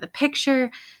back into the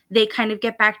picture. They kind of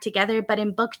get back together. But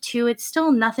in book 2, it's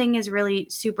still nothing is really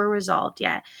super resolved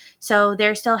yet. So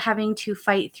they're still having to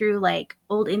fight through like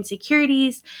old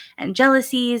insecurities and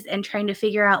jealousies and trying to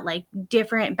figure out like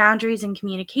different boundaries and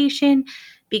communication,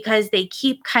 because they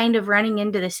keep kind of running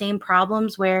into the same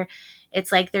problems where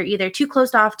it's like they're either too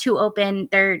closed off, too open.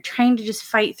 They're trying to just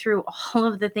fight through all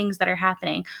of the things that are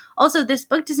happening. Also, this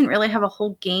book doesn't really have a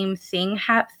whole game theme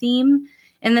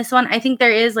in this one. I think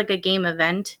there is like a game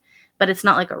event, but it's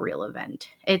not like a real event.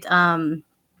 It's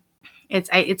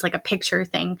like a picture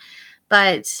thing.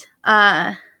 But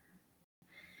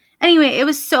Anyway, it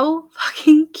was so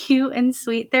fucking cute and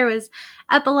sweet. There was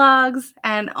epilogues,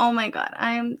 and oh my god,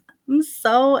 I'm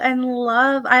so in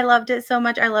love. I loved it so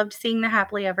much. I loved seeing the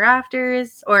happily ever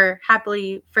afters, or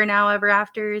happily for now ever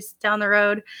afters down the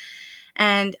road.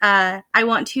 And I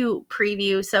want to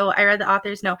preview. So I read the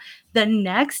author's note. The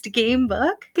next game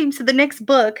book. So the next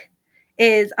book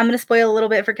is, I'm going to spoil a little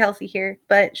bit for Kelsey here,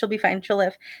 but she'll be fine. She'll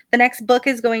live. The next book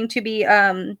is going to be,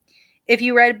 if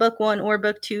you read book 1 or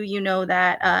book 2, you know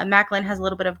that Macklin has a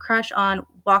little bit of crush on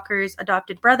Walker's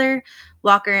adopted brother.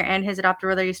 Walker and his adopted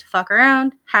brother used to fuck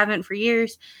around, haven't for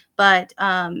years. But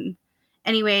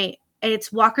anyway,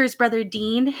 it's Walker's brother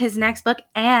Dean, his next book,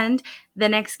 and the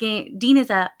next game. Dean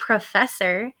is a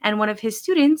professor, and one of his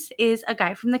students is a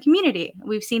guy from the community.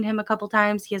 We've seen him a couple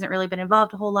times. He hasn't really been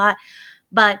involved a whole lot,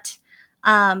 but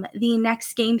the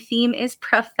next game theme is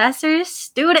professor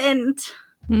student.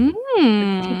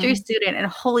 Teacher student, and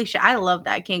holy shit, I love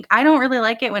that kink. I don't really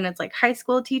like it when it's like high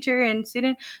school teacher and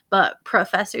student, but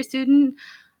professor student,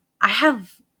 I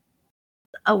have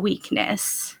a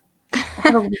weakness. I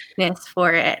have a weakness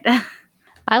for it.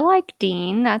 I like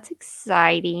Dean. That's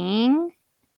exciting.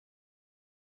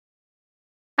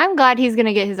 I'm glad he's going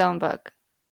to get his own book.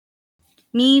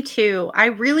 Me too. I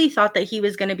really thought that he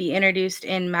was going to be introduced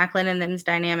in Macklin and them's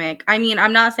dynamic. I mean,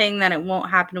 I'm not saying that it won't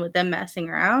happen with them messing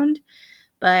around,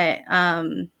 but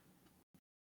I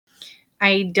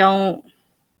don't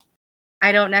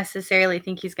necessarily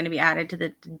think he's going to be added to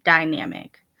the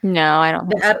dynamic. No, I don't.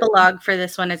 The epilogue for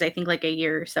this one is, I think, like a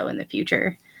year or so in the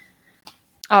future.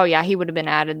 Oh yeah, he would have been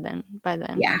added then by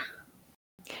then. Yeah.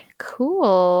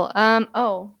 Cool.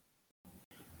 Oh.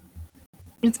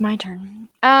 It's my turn.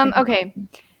 Okay.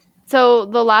 So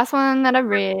the last one that I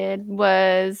read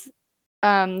was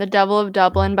The Devil of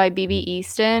Dublin by B.B.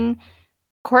 Easton.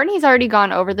 Courtney's already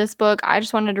gone over this book. I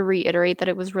just wanted to reiterate that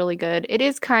it was really good. It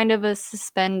is kind of a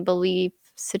suspend belief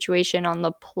situation on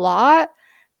the plot,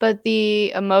 but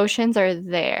the emotions are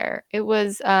there. It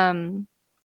was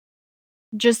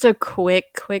just a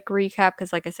quick recap,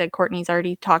 because like I said, Courtney's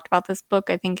already talked about this book,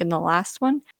 I think, in the last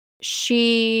one.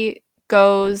 She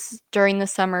goes during the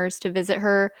summers to visit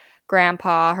her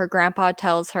grandpa. Her grandpa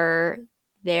tells her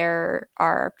there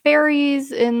are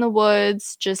fairies in the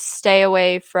woods. Just stay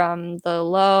away from the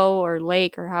low or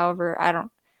lake, or however, I don't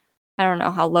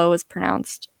know how low is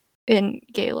pronounced in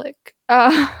Gaelic.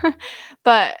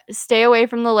 But stay away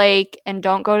from the lake and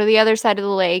don't go to the other side of the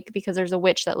lake, because there's a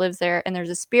witch that lives there and there's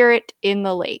a spirit in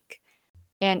the lake.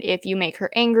 And if you make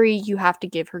her angry, you have to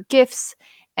give her gifts.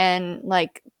 And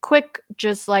like quick,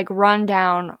 just like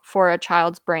rundown for a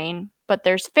child's brain. But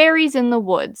there's fairies in the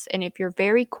woods, and if you're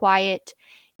very quiet,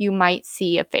 you might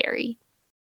see a fairy.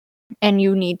 And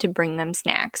you need to bring them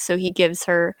snacks. So he gives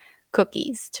her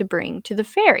cookies to bring to the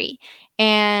fairy.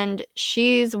 And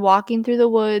she's walking through the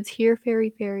woods, here,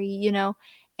 fairy, you know,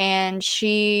 and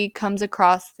she comes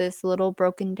across this little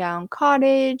broken down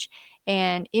cottage.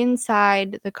 And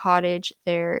inside the cottage,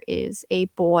 there is a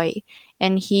boy,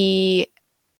 and he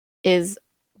is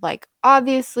like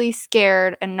obviously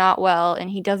scared and not well,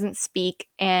 and he doesn't speak.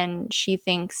 And she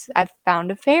thinks, I've found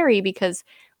a fairy, because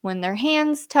when their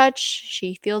hands touch,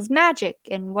 she feels magic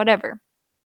and whatever.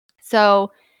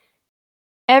 So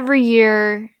every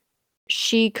year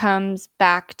she comes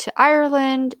back to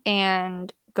Ireland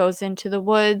and goes into the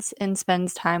woods and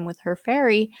spends time with her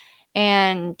fairy.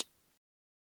 And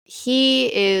he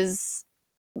is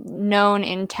known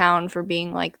in town for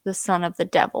being like the son of the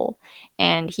devil,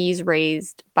 and he's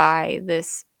raised by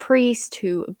this priest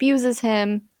who abuses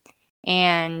him,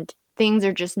 and things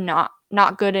are just not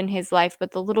good in his life.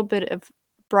 But the little bit of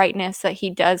brightness that he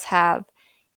does have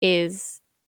is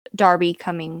Darby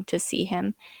coming to see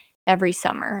him every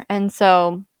summer. And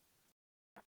so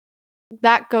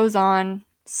that goes on.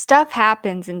 Stuff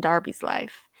happens in Darby's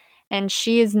life, and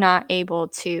she is not able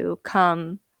to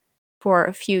come for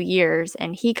a few years,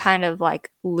 and he kind of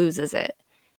like loses it.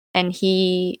 And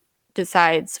he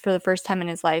decides for the first time in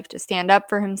his life to stand up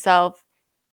for himself,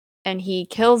 and he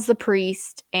kills the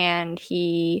priest, and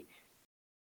he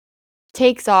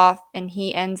takes off, and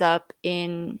he ends up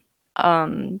in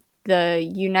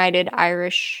the United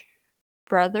Irish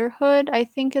Brotherhood, I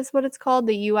think is what it's called,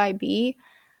 the UIB.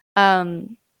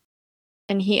 And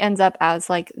he ends up as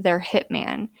like their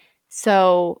hitman.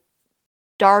 So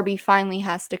Darby finally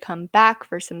has to come back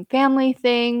for some family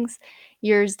things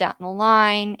years down the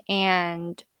line,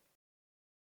 and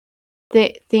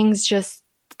things just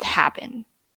happen.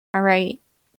 All right?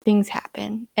 Things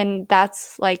happen. And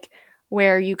that's like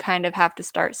where you kind of have to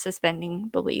start suspending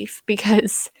belief,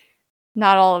 because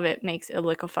not all of it makes a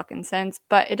lick of fucking sense,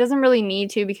 but it doesn't really need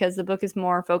to, because the book is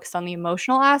more focused on the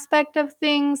emotional aspect of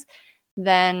things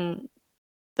than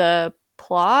the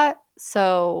plot.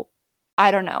 So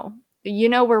I don't know.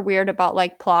 We're weird about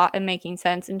like plot and making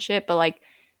sense and shit, but like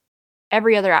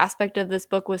every other aspect of this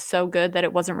book was so good that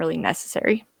it wasn't really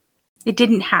necessary. It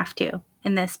didn't have to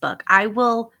in this book. I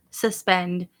will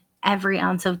suspend every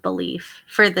ounce of belief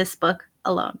for this book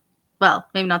alone. Well,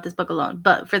 maybe not this book alone,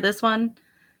 but for this one,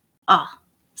 oh,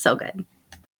 so good.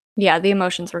 Yeah, the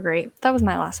emotions were great. That was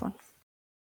my last one.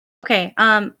 Okay,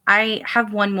 I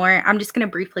have one more. I'm just going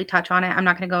to briefly touch on it. I'm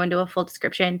not going to go into a full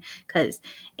description because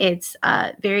it's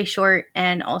very short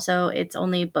and also it's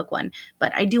only book one.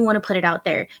 But I do want to put it out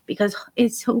there because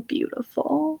it's so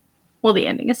beautiful. Well, the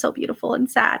ending is so beautiful and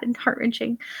sad and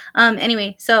heart-wrenching.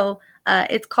 Anyway, so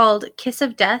it's called Kiss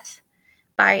of Death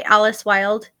by Alice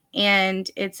Wilde, and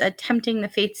it's a Tempting the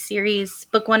Fates series.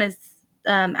 Book one is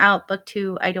out. Book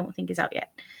two, I don't think is out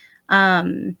yet.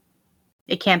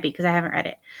 It can't be because I haven't read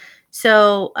it.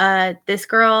 So this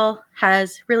girl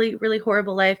has really, really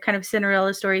horrible life, kind of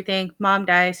Cinderella story thing. Mom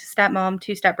dies, stepmom,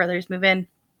 two stepbrothers move in.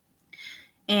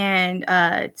 And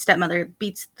stepmother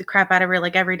beats the crap out of her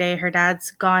like every day. Her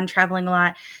dad's gone traveling a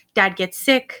lot. Dad gets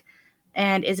sick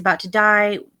and is about to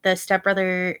die.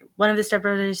 One of the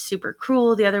stepbrothers is super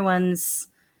cruel. The other one's,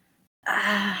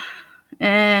 I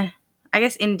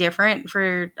guess indifferent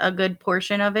for a good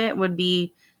portion of it would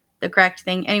be the correct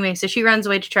thing. Anyway, so she runs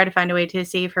away to try to find a way to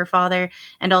save her father,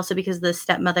 and also because the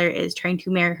stepmother is trying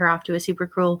to marry her off to a super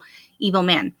cruel, evil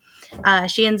man.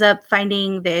 She ends up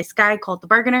finding this guy called the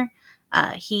Bargainer.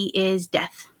 He is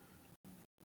death.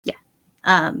 Yeah.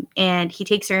 And he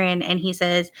takes her in and he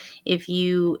says, if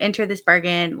you enter this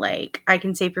bargain, like, I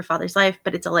can save your father's life,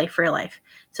 but it's a life for a life.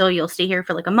 So you'll stay here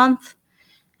for like a month,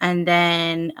 and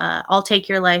then I'll take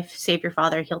your life, save your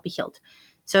father, he'll be healed.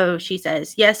 So she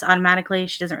says yes automatically.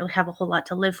 She doesn't really have a whole lot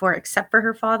to live for except for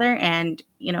her father, and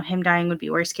him dying would be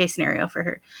worst case scenario for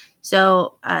her.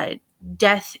 So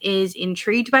Death is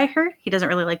intrigued by her. He doesn't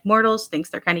really like mortals, thinks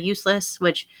they're kind of useless,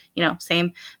 which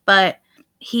same. But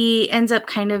he ends up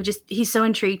he's so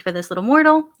intrigued by this little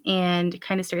mortal and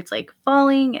kind of starts like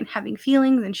falling and having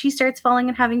feelings, and she starts falling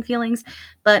and having feelings.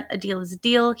 But a deal is a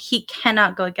deal. He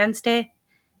cannot go against it.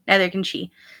 Neither can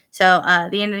she. So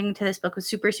the ending to this book was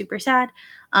super, super sad.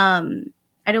 I'm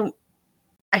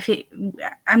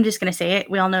just going to say it.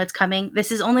 We all know it's coming.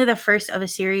 This is only the first of a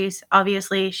series.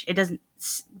 Obviously,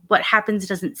 what happens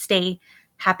doesn't stay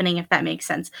happening, if that makes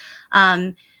sense.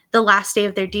 The last day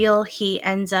of their deal, he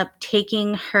ends up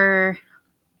taking her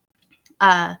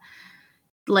to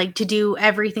do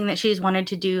everything that she's wanted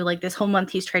to do. Like this whole month,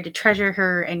 he's tried to treasure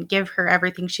her and give her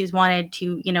everything she's wanted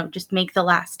to, just make the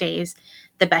last days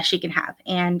the best she can have.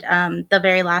 And the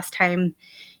very last time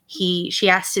she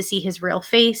asks to see his real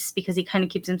face because he kind of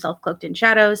keeps himself cloaked in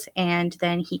shadows. And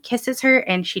then he kisses her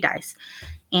and she dies.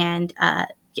 And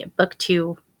book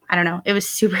two, I don't know. It was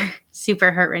super,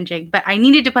 super heart-wrenching, but I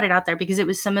needed to put it out there because it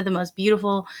was some of the most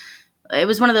beautiful. It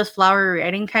was one of those flowery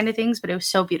writing kind of things, but it was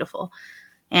so beautiful.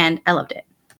 And I loved it.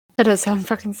 That does sound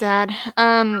fucking sad.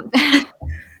 All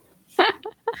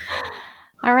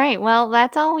right. Well,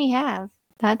 that's all we have.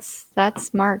 That's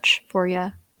March for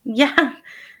you. Yeah.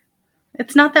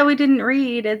 It's not that we didn't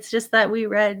read. It's just that we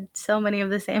read so many of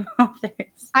the same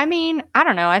authors. I mean, I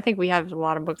don't know. I think we have a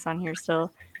lot of books on here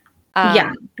still.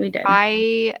 Yeah, we did.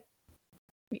 I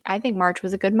think March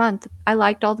was a good month. I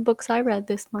liked all the books I read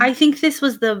this month. I think this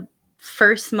was the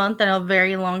first month in a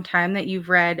very long time that you've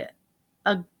read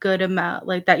a good amount,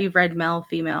 like that you've read male,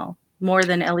 female, more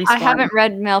than at least I one. haven't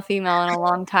read male, female in a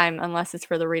long time unless it's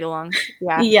for the read-along.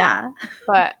 Yeah. Yeah.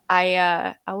 But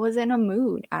I was in a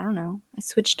mood. I don't know. I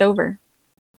switched over.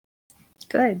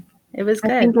 Good. It was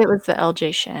good. I think it was the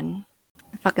LJ Shen.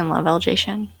 I fucking love LJ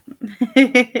Shen.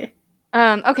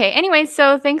 Okay, anyway,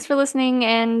 so thanks for listening,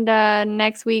 and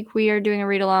next week we are doing a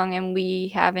read-along, and we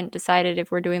haven't decided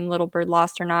if we're doing Little Bird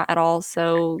Lost or not at all,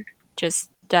 so just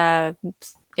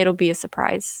it'll be a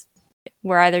surprise.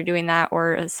 We're either doing that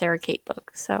or a Sarah Kate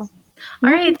book, so. All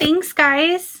right, thanks,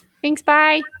 guys. Thanks,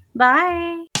 bye.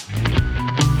 Bye.